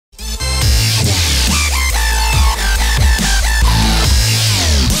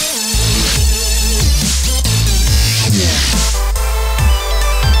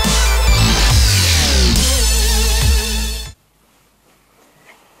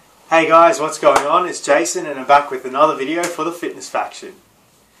Hey guys, what's going on? It's Jason and I'm back with another video for the Fitness Faction.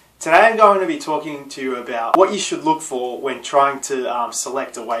 Today I'm going to be talking to you about what you should look for when trying to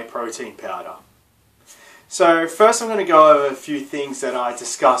select a whey protein powder. So first I'm going to go over a few things that I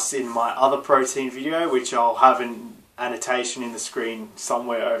discussed in my other protein video, which I'll have an annotation in the screen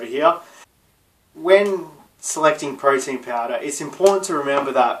somewhere over here. When selecting protein powder, it's important to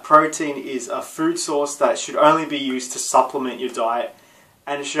remember that protein is a food source that should only be used to supplement your diet,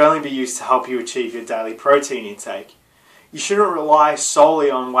 and it should only be used to help you achieve your daily protein intake. You shouldn't rely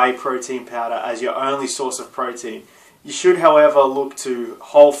solely on whey protein powder as your only source of protein. You should, however, look to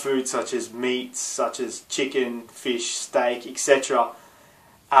whole foods such as meats, such as chicken, fish, steak, etc.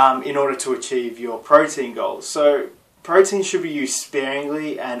 In order to achieve your protein goals. So protein should be used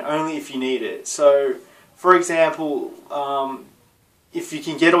sparingly and only if you need it. So, for example, if you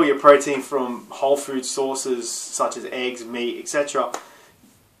can get all your protein from whole food sources such as eggs, meat, etc.,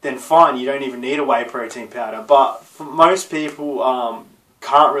 then fine, you don't even need a whey protein powder. But for most people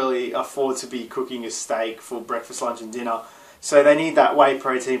can't really afford to be cooking a steak for breakfast, lunch and dinner, so they need that whey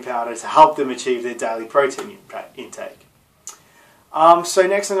protein powder to help them achieve their daily protein intake. So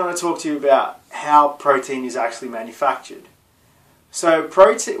next I'm going to talk to you about how protein is actually manufactured. So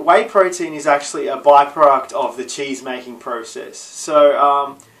whey protein is actually a byproduct of the cheese making process.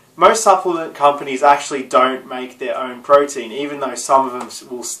 So most supplement companies actually don't make their own protein, even though some of them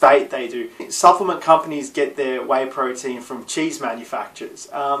will state they do. Supplement companies get their whey protein from cheese manufacturers.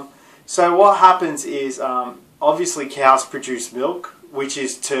 So what happens is, obviously cows produce milk, which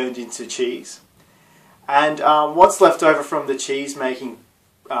is turned into cheese. And what's left over from the cheese making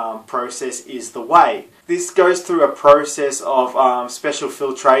process is the whey. This goes through a process of special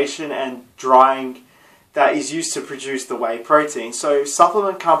filtration and drying that is used to produce the whey protein. So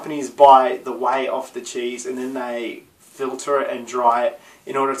supplement companies buy the whey off the cheese and then they filter it and dry it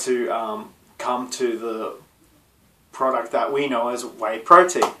in order to come to the product that we know as whey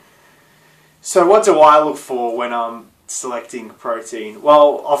protein. So what do I look for when I'm selecting protein?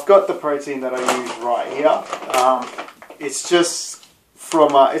 Well, I've got the protein that I use right here. It's just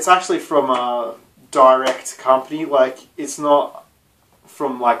from it's actually from a direct company. Like, it's not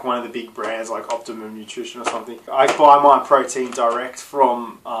from like one of the big brands like Optimum Nutrition or something. I buy my protein direct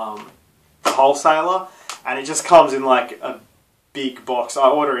from the wholesaler, and it just comes in like a big box. I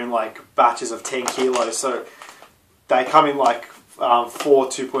order in like batches of 10 kilos, so they come in like 4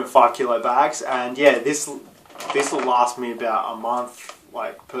 2.5 kilo bags, and yeah, this will last me about a month,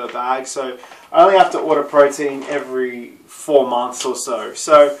 like, per bag. So I only have to order protein every 4 months or so.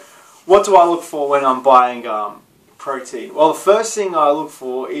 So what do I look for when I'm buying protein? Well, the first thing I look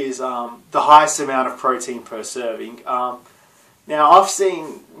for is the highest amount of protein per serving. Now, I've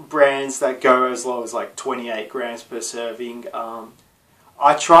seen brands that go as low as like 28 grams per serving.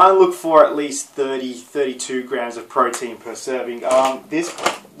 I try and look for at least 30-32 grams of protein per serving. This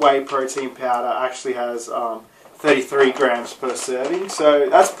whey protein powder actually has 33 grams per serving, so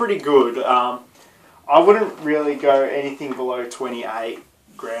that's pretty good. I wouldn't really go anything below 28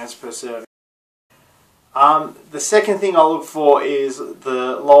 grams per serving. The second thing I look for is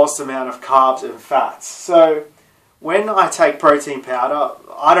the lowest amount of carbs and fats. So when I take protein powder,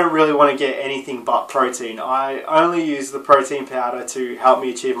 I don't really want to get anything but protein. I only use the protein powder to help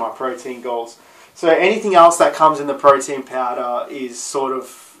me achieve my protein goals. So anything else that comes in the protein powder is sort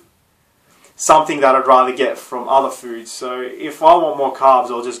of something that I'd rather get from other foods. So if I want more carbs,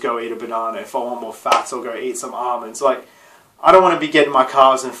 I'll just go eat a banana. If I want more fats, I'll go eat some almonds. Like, I don't want to be getting my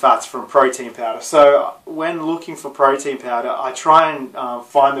carbs and fats from protein powder. So when looking for protein powder, I try and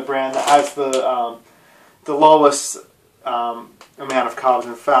find the brand that has the lowest amount of carbs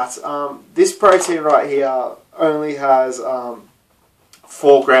and fats. This protein right here only has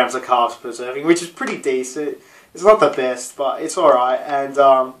 4 grams of carbs per serving, which is pretty decent. It's not the best, but it's alright.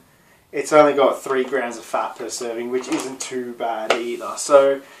 And it's only got 3 grams of fat per serving, which isn't too bad either.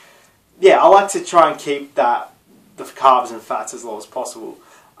 So yeah, I like to try and keep the carbs and fats as low as possible.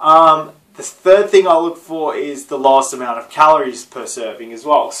 The third thing I look for is the lowest amount of calories per serving as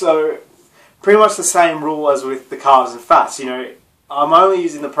well. So pretty much the same rule as with the carbs and fats. You know, I'm only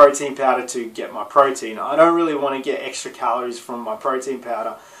using the protein powder to get my protein. I don't really want to get extra calories from my protein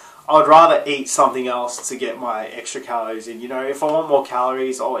powder. I'd rather eat something else to get my extra calories in. You know, if I want more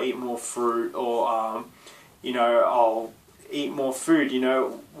calories, I'll eat more fruit, or you know, I'll eat more food. You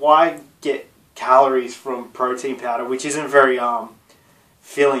know, why get calories from protein powder, which isn't very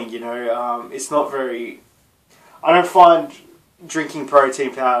filling? You know, it's not very. I don't find drinking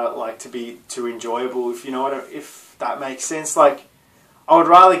protein powder like to be too enjoyable, if you know what, if that makes sense. Like, I would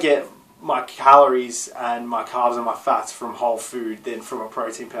rather get my calories and my carbs and my fats from whole food than from a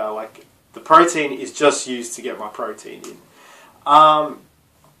protein powder. Like, the protein is just used to get my protein in.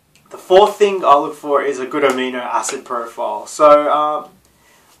 The fourth thing I look for is a good amino acid profile. So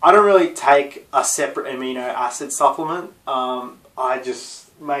I don't really take a separate amino acid supplement. I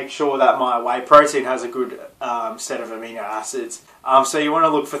just make sure that my whey protein has a good set of amino acids. So you want to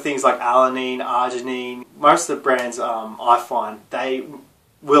look for things like alanine, arginine. Most of the brands I find, they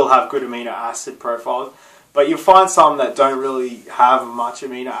will have good amino acid profiles, but you'll find some that don't really have much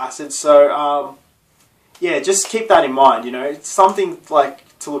amino acids. So yeah, just keep that in mind. You know, it's something like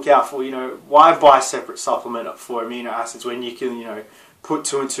to look out for. You know, why buy a separate supplement for amino acids when you can, you know, put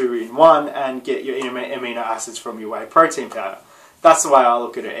 2 and 2 in one and get your amino acids from your whey protein powder. That's the way I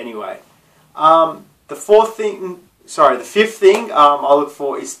look at it anyway. The fifth thing I look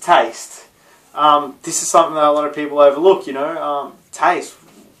for is taste. This is something that a lot of people overlook, you know. Taste.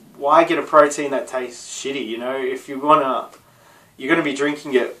 Why get a protein that tastes shitty? You know, if you're gonna be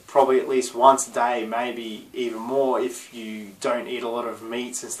drinking it probably at least once a day, maybe even more if you don't eat a lot of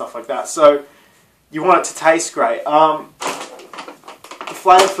meats and stuff like that. So you want it to taste great. The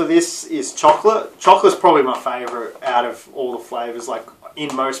flavour for this is chocolate. Chocolate's probably my favourite out of all the flavours, like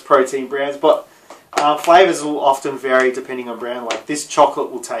in most protein brands, but flavours will often vary depending on brand. Like, this chocolate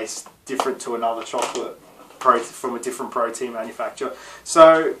will taste different to another chocolate from a different protein manufacturer.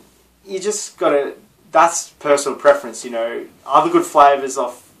 So you just gotta, that's personal preference, you know. Other good flavours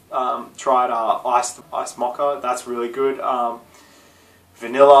I've tried are iced mocha, that's really good.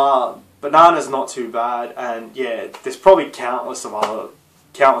 Vanilla, banana's not too bad, and yeah, there's probably countless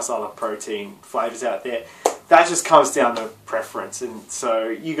other protein flavours out there. That just comes down to preference, and so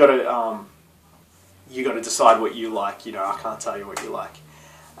you gotta decide what you like. You know, I can't tell you what you like.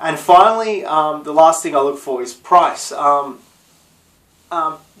 And finally, the last thing I look for is price.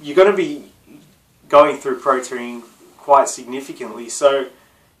 You're going to be going through protein quite significantly, so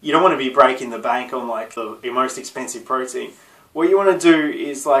you don't want to be breaking the bank on like the most expensive protein. What you want to do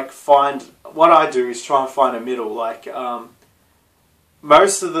is like what I do is try and find a middle. Like,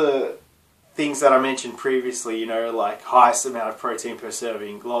 most of the things that I mentioned previously, you know, like highest amount of protein per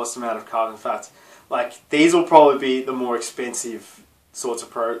serving, lowest amount of carbs and fats, like these will probably be the more expensive sorts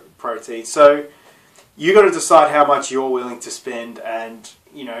of protein. So you got to decide how much you're willing to spend, and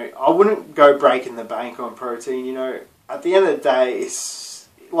you know, I wouldn't go breaking the bank on protein. You know, at the end of the day, it's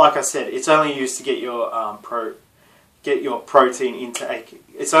like I said, it's only used to get your protein intake.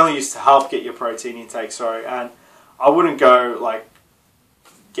 It's only used to help get your protein intake. Sorry, and I wouldn't go like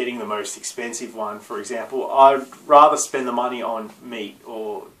getting the most expensive one, for example. I'd rather spend the money on meat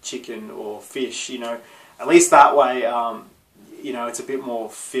or chicken or fish, you know. At least that way, you know, it's a bit more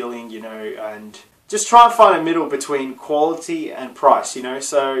filling, you know, and just try and find a middle between quality and price, you know.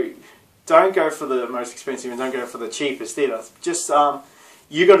 So don't go for the most expensive and don't go for the cheapest either. Just,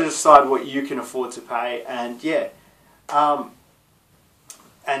 you got to decide what you can afford to pay, and yeah,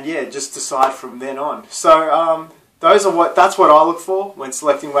 just decide from then on. So, that's what I look for when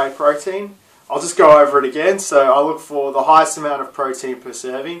selecting whey protein. I'll just go over it again. So I look for the highest amount of protein per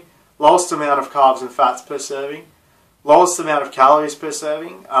serving, lowest amount of carbs and fats per serving, lowest amount of calories per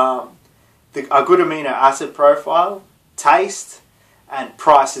serving, a good amino acid profile, taste, and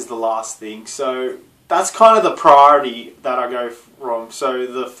price is the last thing. So that's kind of the priority that I go from. So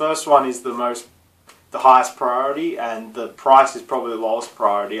the first one is the highest priority, and the price is probably the lowest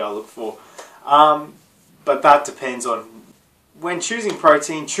priority I look for. But that depends on, when choosing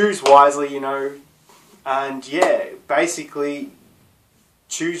protein, choose wisely, you know, and yeah, basically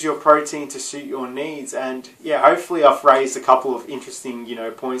choose your protein to suit your needs. And yeah, hopefully I've raised a couple of interesting, you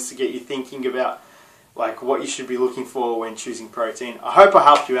know, points to get you thinking about like what you should be looking for when choosing protein. I hope I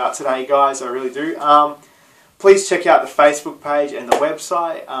helped you out today, guys. I really do. Please check out the Facebook page and the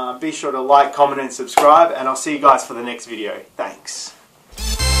website. Be sure to like, comment, and subscribe, and I'll see you guys for the next video. Thanks.